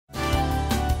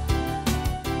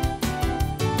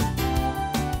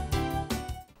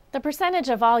The percentage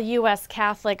of all U.S.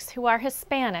 Catholics who are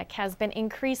Hispanic has been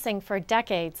increasing for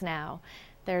decades now.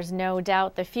 There's no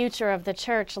doubt the future of the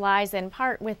church lies in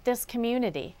part with this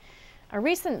community. A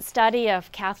recent study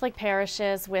of Catholic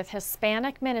parishes with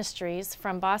Hispanic ministries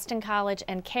from Boston College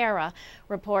and CARA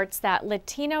reports that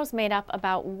Latinos made up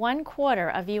about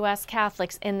 1/4 of U.S.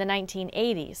 Catholics in the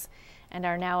 1980s and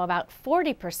are now about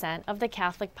 40% of the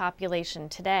Catholic population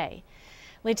today.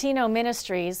 Latino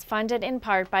ministries, funded in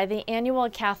part by the annual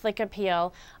Catholic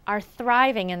Appeal, are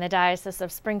thriving in the Diocese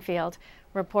of Springfield.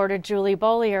 Reporter Julie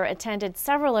Bollier attended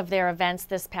several of their events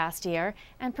this past year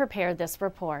and prepared this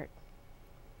report.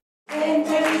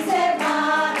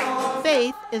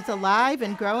 Faith is alive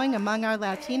and growing among our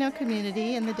Latino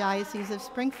community in the Diocese of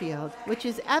Springfield, which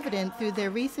is evident through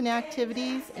their recent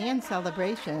activities and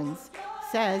celebrations,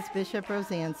 says Bishop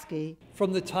Rosansky.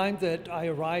 From the time that I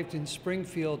arrived in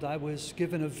Springfield, I was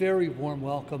given a very warm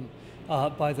welcome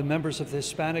by the members of the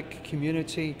Hispanic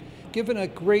community, given a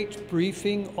great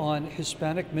briefing on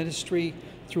Hispanic ministry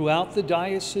throughout the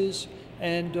diocese,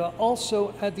 and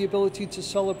also had the ability to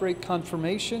celebrate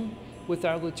confirmation with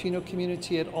our Latino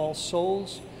community at All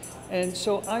Souls. And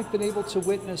so I've been able to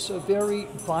witness a very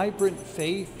vibrant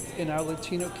faith in our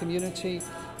Latino community.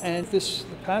 And this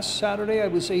past Saturday, I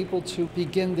was able to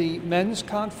begin the men's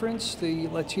conference, the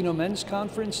Latino men's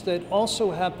conference that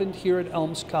also happened here at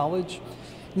Elms College.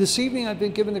 This evening, I've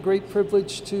been given the great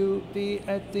privilege to be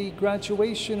at the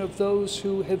graduation of those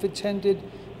who have attended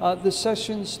the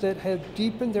sessions that have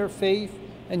deepened their faith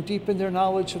and deepened their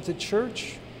knowledge of the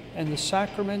church and the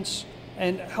sacraments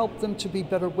and helped them to be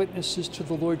better witnesses to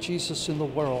the Lord Jesus in the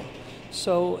world.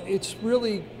 So it's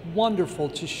really wonderful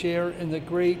to share in the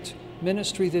great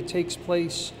ministry that takes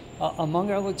place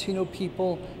among our Latino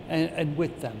people and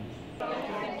with them.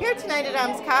 Here tonight at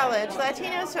Elms College,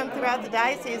 Latinos from throughout the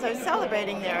diocese are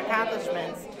celebrating their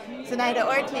accomplishments. Zenaida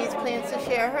Ortiz plans to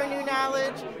share her new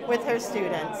knowledge with her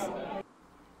students.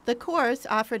 The course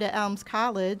offered at Elms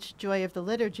College, Joy of the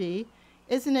Liturgy,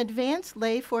 is an advanced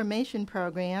lay formation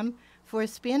program for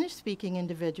Spanish-speaking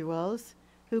individuals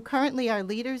who currently are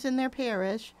leaders in their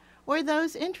parish or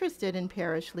those interested in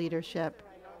parish leadership.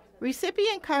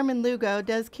 Recipient Carmen Lugo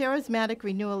does charismatic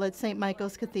renewal at St.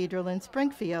 Michael's Cathedral in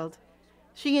Springfield.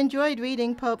 She enjoyed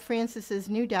reading Pope Francis's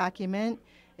new document,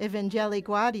 Evangelii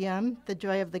Gaudium, the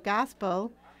Joy of the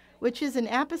Gospel, which is an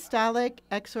apostolic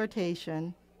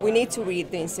exhortation. We need to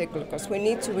read the encyclicals, we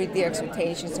need to read the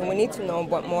exhortations, and we need to know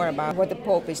more about what the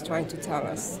Pope is trying to tell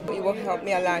us. It will help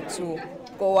me a lot to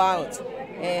go out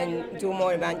and do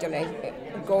more evangelism,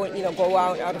 go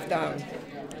out of the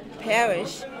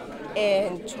parish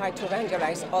and try to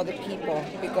evangelize other people,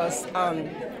 because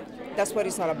that's what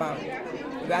it's all about,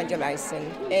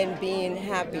 evangelizing and being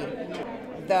happy.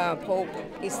 The Pope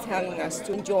is telling us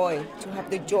to enjoy, to have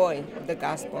the joy of the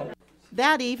gospel.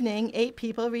 That evening, 8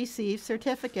 people received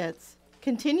certificates.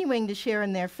 Continuing to share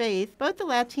in their faith, both the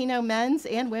Latino men's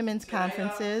and women's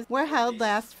conferences were held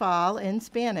last fall in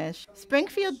Spanish.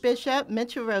 Springfield Bishop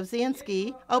Mitchell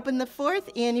Rosansky opened the 4th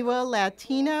annual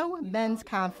Latino Men's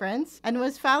Conference and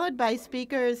was followed by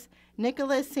speakers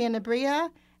Nicholas Sanabria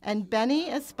and Benny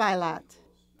Espilat.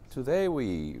 Today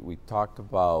we talked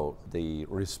about the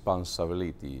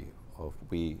responsibility of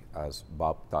we as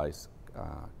baptized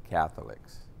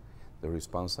Catholics, the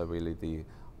responsibility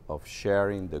of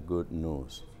sharing the good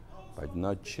news, but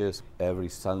not just every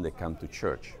Sunday come to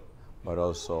church, but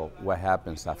also what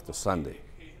happens after Sunday,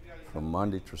 from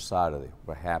Monday to Saturday,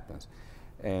 what happens.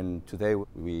 And today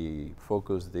we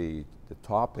focus the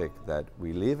topic that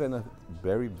we live in a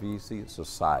very busy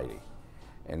society,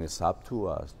 and it's up to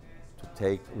us to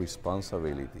take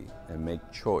responsibility and make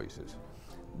choices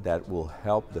that will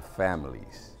help the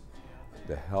families,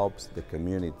 that helps the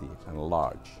community at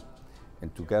large,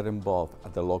 and to get involved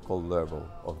at the local level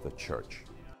of the church.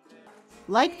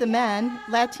 Like the men,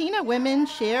 Latina women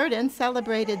shared and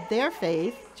celebrated their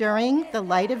faith during the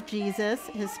Light of Jesus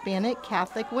Hispanic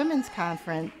Catholic Women's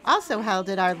Conference, also held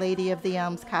at Our Lady of the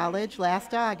Elms College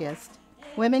last August.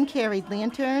 Women carried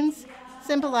lanterns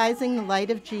symbolizing the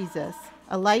light of Jesus,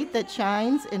 a light that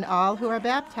shines in all who are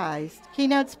baptized.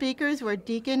 Keynote speakers were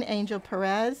Deacon Angel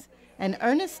Perez and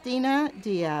Ernestina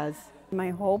Diaz. My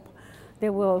hope they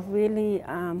will really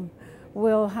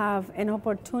will have an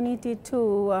opportunity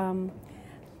to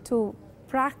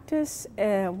practice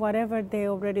whatever they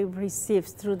already received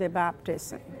through the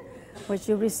baptism. Which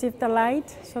you receive the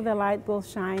light, so the light will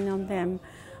shine on them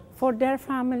for their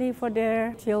family, for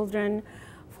their children,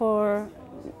 for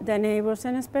the neighbors,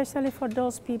 and especially for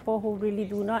those people who really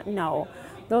do not know,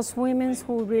 those women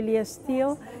who really are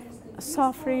still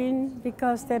suffering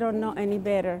because they don't know any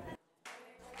better.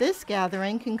 This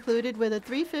gathering concluded with a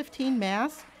 3:15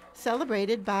 Mass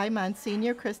celebrated by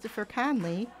Monsignor Christopher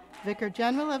Conley, Vicar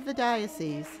General of the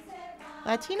Diocese.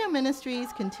 Latino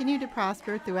ministries continue to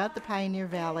prosper throughout the Pioneer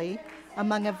Valley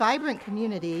among a vibrant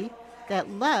community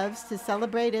that loves to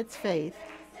celebrate its faith.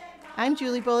 I'm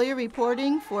Julie Beaulieu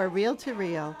reporting for Reel to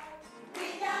Reel.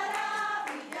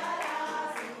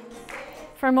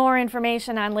 For more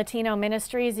information on Latino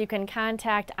Ministries, you can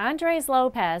contact Andres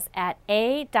Lopez at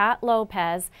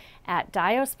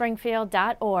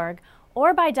a.lopez@diospringfield.org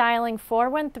or by dialing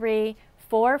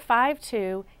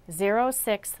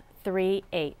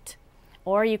 413-452-0638.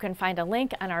 Or you can find a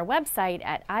link on our website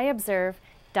at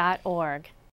iobserve.org.